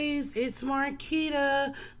guys, it's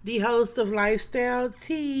Marquita, the host of Lifestyle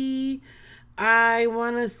Tea. I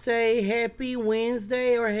want to say happy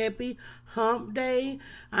Wednesday or happy hump day.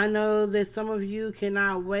 I know that some of you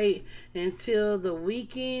cannot wait until the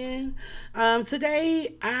weekend.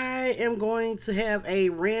 Today, I am going to have a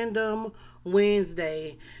random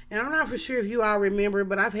Wednesday. And I'm not for sure if you all remember,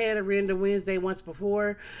 but I've had a random Wednesday once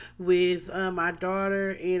before with my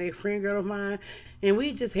daughter and a friend girl of mine. And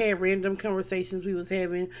we just had random conversations we was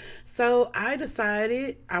having. So I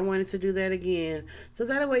decided I wanted to do that again. So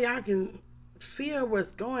that way y'all can feel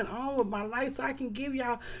what's going on with my life so I can give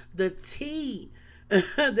y'all the tea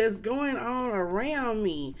that's going on around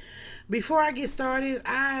me. Before I get started,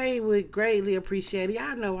 I would greatly appreciate it.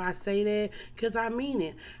 Y'all know I say that because I mean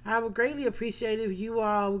it. I would greatly appreciate if you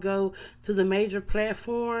all would go to the major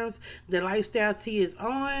platforms that Lifestyle Tea is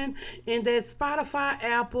on, and that Spotify,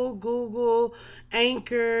 Apple, Google,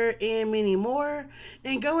 Anchor, and many more.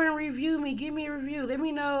 And go and review me. Give me a review. Let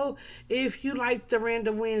me know if you like the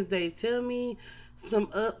Random Wednesday. Tell me some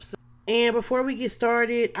ups. And before we get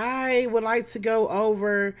started, I would like to go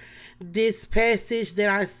over this passage that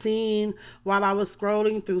I seen while I was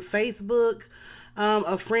scrolling through Facebook.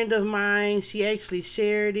 A friend of mine, she actually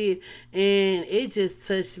shared it and it just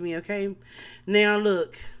touched me, okay? Now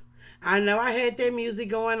look, I know I had that music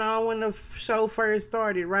going on when the show first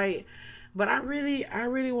started, right? But I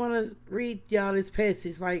really want to read y'all this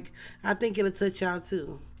passage. Like, I think it'll touch y'all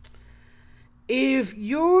too. If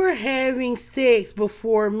you're having sex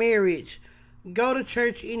before marriage, go to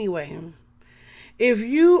church anyway. If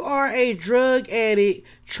you are a drug addict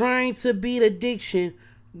trying to beat addiction,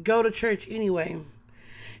 go to church anyway.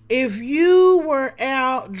 If you were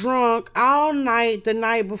out drunk all night the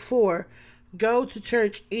night before, go to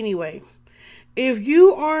church anyway. If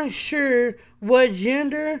you aren't sure what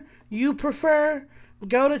gender you prefer,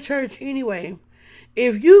 go to church anyway.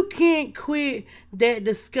 If you can't quit that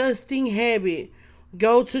disgusting habit,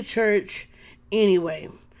 go to church anyway.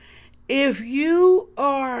 If you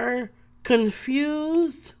are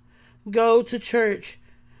confused, go to church.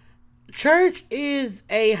 Church is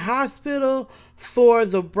a hospital for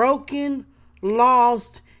the broken,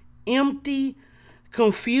 lost, empty,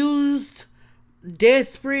 confused,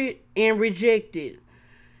 desperate, and rejected.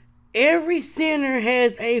 Every sinner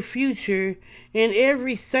has a future, and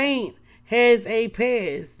every saint has a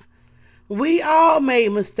past. We all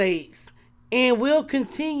made mistakes and will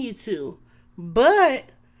continue to, but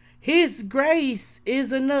His grace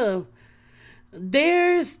is enough.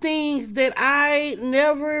 There's things that I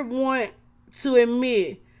never want to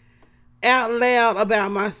admit out loud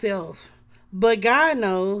about myself, but God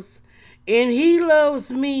knows, and He loves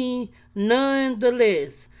me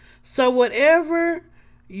nonetheless. So, whatever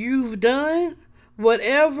you've done,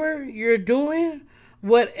 whatever you're doing,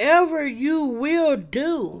 whatever you will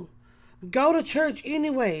do, go to church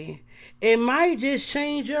anyway. It might just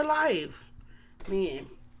change your life. Man.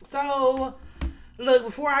 So, look,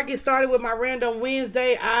 before I get started with my random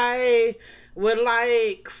Wednesday, I would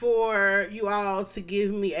like for you all to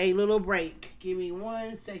give me a little break. Give me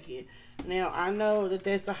 1 second. Now, I know that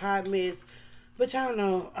that's a hot mess, but y'all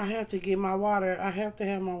know I have to get my water. I have to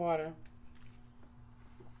have my water.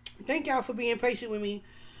 Thank y'all for being patient with me.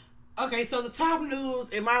 Okay, so the top news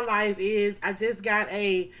in my life is I just got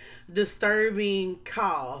a disturbing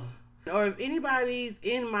call. Or if anybody's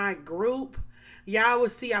in my group, y'all will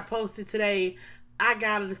see I posted today. I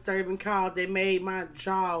got a disturbing call that made my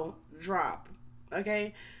jaw drop.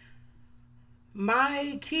 Okay,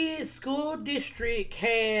 my kid's school district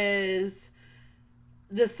has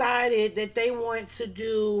decided that they want to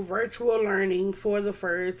do virtual learning for the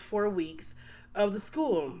first 4 weeks of the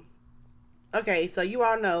school. Okay, so you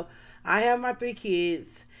all know I have my 3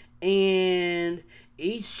 kids, and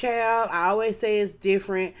each child I always say is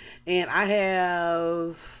different, and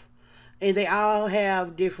they all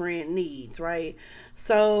have different needs, right?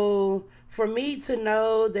 So for me to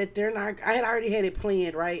know that they're not, I had already had it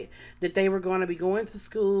planned, right? That they were going to be going to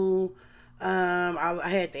school. I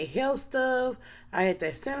had the health stuff. I had the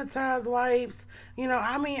sanitized wipes.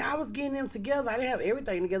 I mean, I was getting them together. I didn't have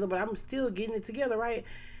everything together, but I'm still getting it together, right?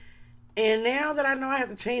 And now that I know I have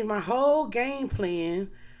to change my whole game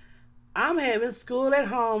plan, I'm having school at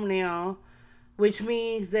home now, which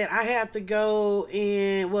means that I have to go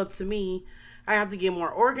in, well, to me, I have to get more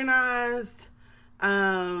organized.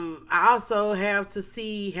 I also have to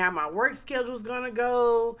see how my work schedule is going to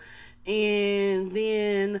go. And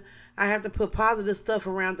then I have to put positive stuff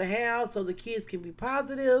around the house so the kids can be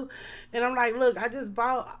positive. And I'm like, look, I just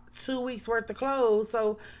bought 2 weeks worth of clothes.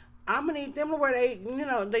 So I'm going to need them to wear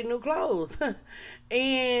they new clothes.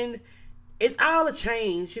 And it's all a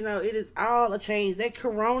change. It is all a change. That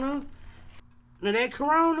corona,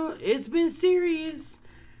 it's been serious.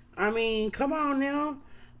 I mean, come on now.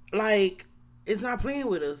 Like, it's not playing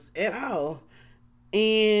with us at all.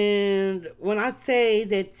 And when I say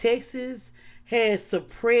that Texas has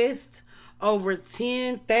suppressed over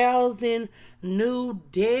 10,000 new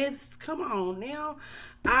deaths, come on now.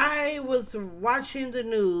 I was watching the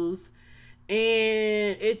news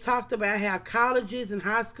and it talked about how colleges and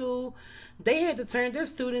high school they had to turn their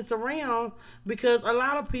students around because a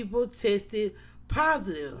lot of people tested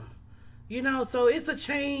positive. So it's a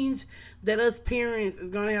change that us parents is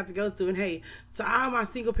gonna have to go through. And hey, to all my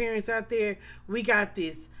single parents out there, we got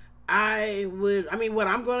this. What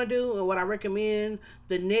I'm gonna do and what I recommend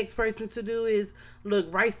the next person to do is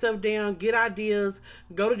look, write stuff down, get ideas,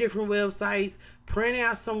 go to different websites, print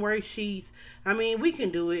out some worksheets. We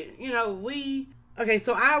can do it. Okay,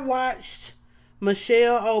 so I watched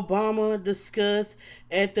Michelle Obama discuss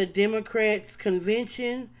at the Democrats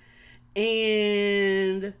convention,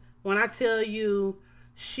 and when I tell you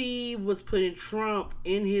she was putting Trump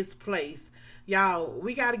in his place, y'all,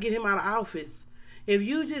 we got to get him out of office. If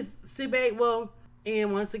you just sit back,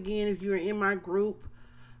 and once again, if you're in my group,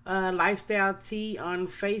 Lifestyle Tea on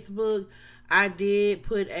Facebook, I did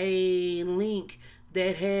put a link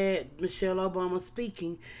that had Michelle Obama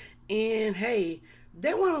speaking. And hey,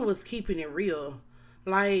 that woman was keeping it real.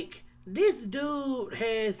 Like, this dude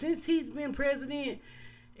has, since he's been president,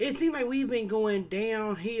 it seems like we've been going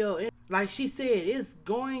downhill. And like she said, it's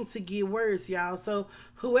going to get worse, y'all. So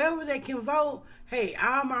whoever that can vote, hey,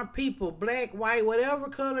 all my people, black, white, whatever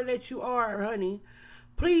color that you are, honey,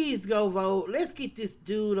 please go vote. Let's get this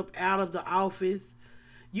dude up out of the office.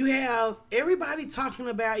 You have everybody talking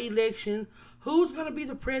about election, who's going to be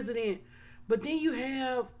the president, but then you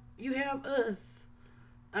have us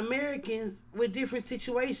Americans with different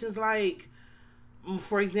situations. Like,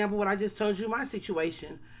 for example, what I just told you, my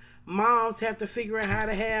situation. Moms have to figure out how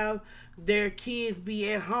to have their kids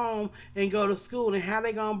be at home and go to school, and how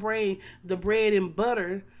they gonna bring the bread and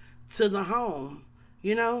butter to the home.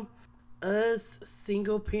 Us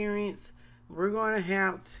single parents, we're gonna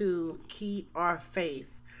have to keep our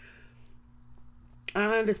faith.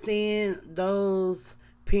 I understand those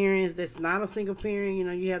parents that's not a single parent.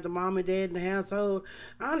 You have the mom and dad in the household.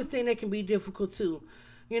 I understand that can be difficult too.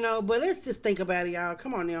 But let's just think about it, y'all.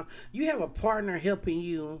 Come on now. You have a partner helping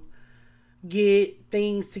you get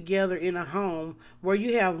things together in a home where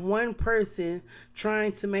you have one person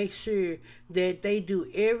trying to make sure that they do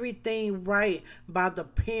everything right by the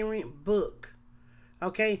parent book.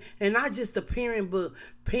 Okay? And not just the parent book,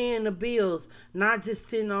 paying the bills, not just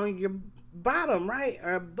sitting on your bottom, right?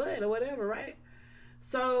 Or butt or whatever, right?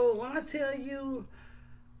 So when I tell you,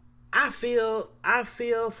 I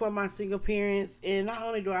feel for my single parents, and not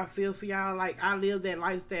only do I feel for y'all, like, I live that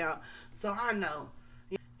lifestyle, so I know.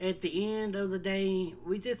 At the end of the day,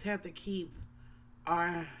 we just have to keep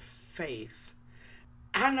our faith.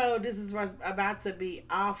 I know this is about to be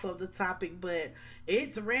off of the topic, but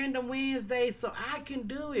it's Random Wednesday, so I can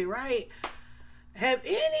do it, right? Have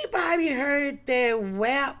anybody heard that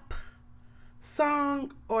WAP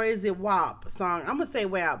song, or is it WAP song? I'm gonna say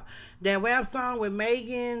WAP. That WAP song with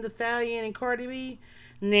Megan Thee Stallion and Cardi B.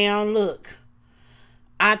 Now look,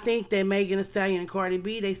 I think that Megan Thee Stallion and Cardi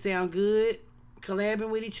B, they sound good collabing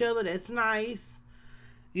with each other. That's nice.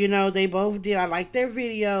 They both did. I like their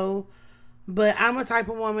video, but I'm a type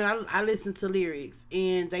of woman. I listen to lyrics,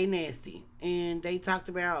 and they nasty, and they talked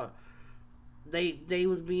about they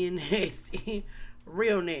was being nasty,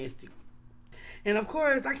 real nasty. And of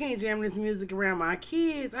course, I can't jam this music around my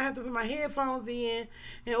kids. I have to put my headphones in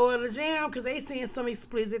order to jam because they saying some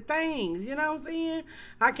explicit things. You know what I'm saying?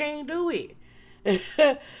 I can't do it.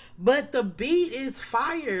 But the beat is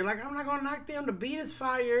fire. Like, I'm not going to knock them. The beat is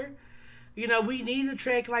fire. We need a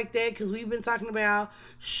track like that because we've been talking about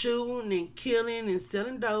shooting and killing and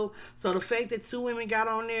selling dope. So the fact that two women got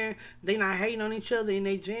on there, they not hating on each other and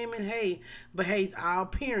they jamming, hey. But hey, to our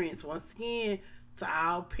parents, once again, to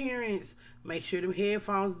our parents, make sure them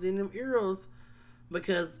headphones is in them ears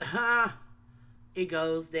because it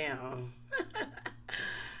goes down.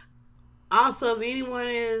 Also, if anyone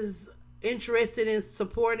is interested in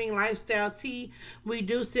supporting Lifestyle Tea, we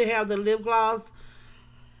do still have the lip gloss.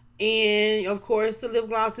 And of course, the lip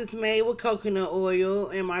gloss is made with coconut oil,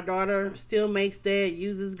 and my daughter still makes that,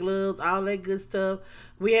 uses gloves, all that good stuff.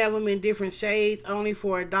 We have them in different shades, only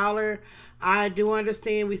for $1. I do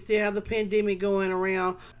understand we still have the pandemic going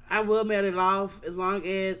around. I will mail it off as long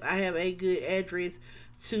as I have a good address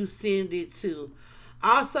to send it to.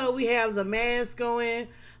 Also, we have the mask going,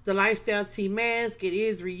 the Lifestyle Tea mask. It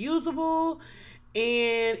is reusable,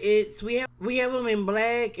 and it's we have them in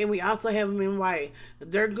black, and we also have them in white.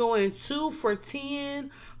 They're going 2 for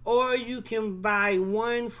 10, or you can buy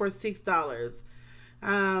one for $6.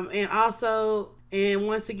 And also, and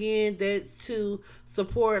once again, that's to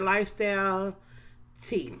support Lifestyle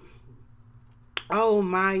Tea. Oh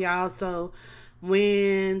my, y'all! So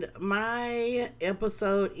when my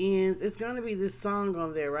episode ends, it's gonna be this song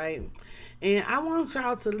on there, right? And I want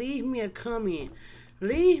y'all to leave me a comment.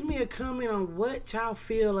 Leave me a comment on what y'all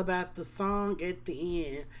feel about the song at the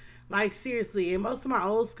end. Like seriously, and most of my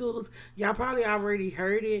old schools, y'all probably already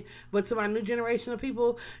heard it. But to my new generation of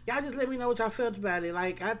people, y'all just let me know what y'all felt about it.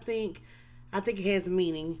 Like I think it has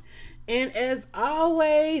meaning. And as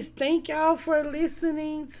always, thank y'all for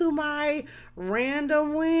listening to my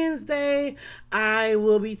Random Wednesday. I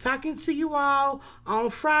will be talking to you all on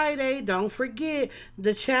Friday. Don't forget,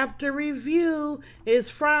 the chapter review is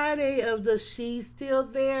Friday of the She's Still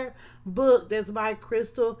There book. That's by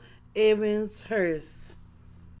Crystal Evans Hurst.